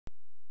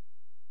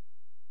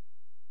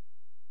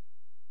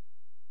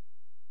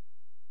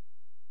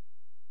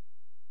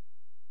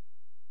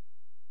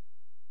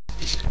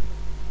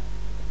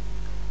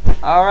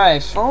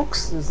Alright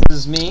folks, this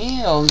is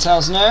me, Old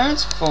House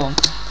Nerd,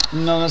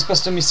 known as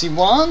Best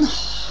MEC1.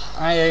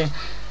 I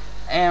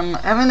am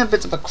having a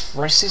bit of a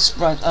crisis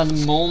right at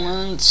the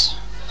moment,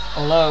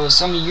 although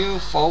some of you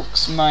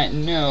folks might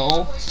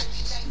know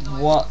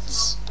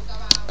what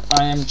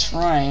I am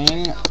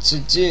trying to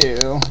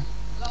do.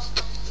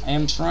 I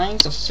am trying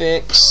to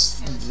fix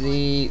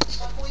the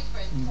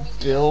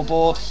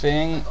billboard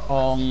thing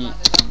on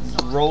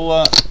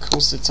Roller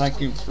Coaster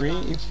Tycoon 3,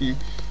 if you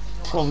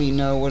probably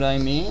know what I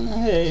mean,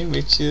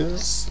 which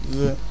is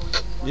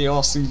the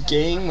awesome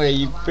game where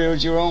you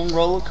build your own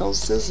roller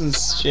coasters and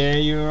share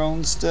your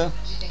own stuff.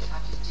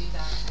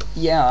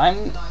 Yeah,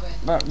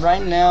 but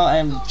right now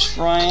I'm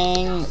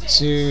trying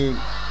to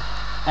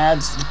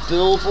add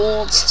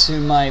billboards to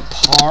my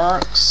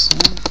parks.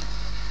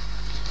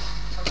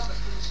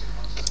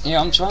 Yeah,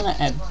 I'm trying to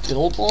add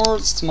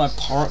billboards to my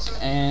park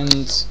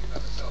and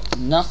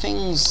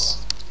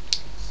nothing's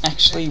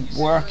actually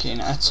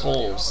working at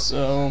all,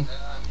 so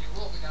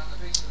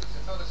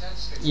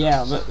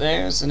yeah, but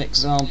there's an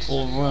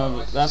example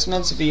where that's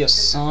meant to be a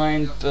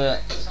sign,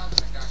 but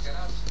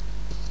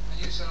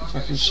if I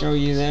can show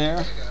you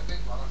there,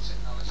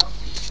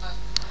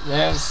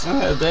 there's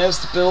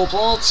the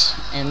billboard,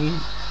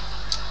 and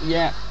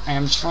yeah, I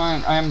am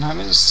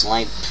having a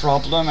slight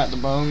problem at the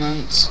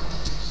moment.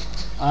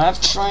 I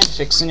have tried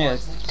fixing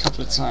it a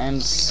couple of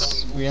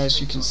times, as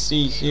you can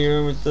see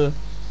here with the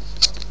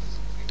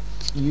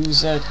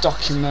user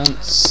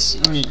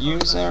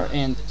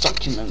and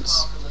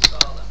documents.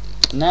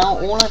 Now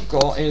all I've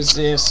got is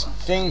this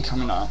thing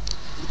coming up.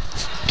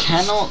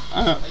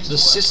 The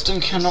system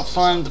cannot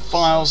find the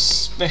files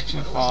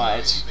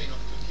specified.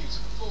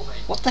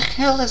 What the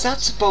hell is that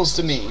supposed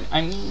to mean?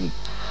 I mean,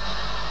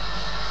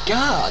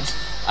 God,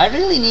 I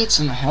really need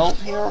some help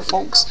here,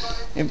 folks.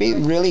 It'd be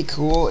really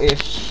cool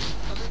if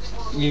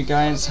you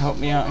guys help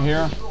me out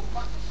here.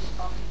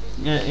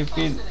 Yeah,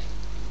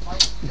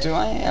 do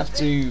I have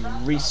to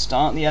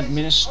restart the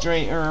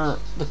administrator,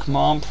 the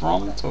command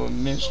prompt, or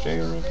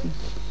administrator?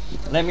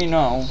 Let me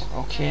know,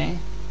 okay?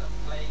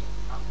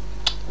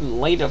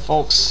 Later,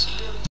 folks.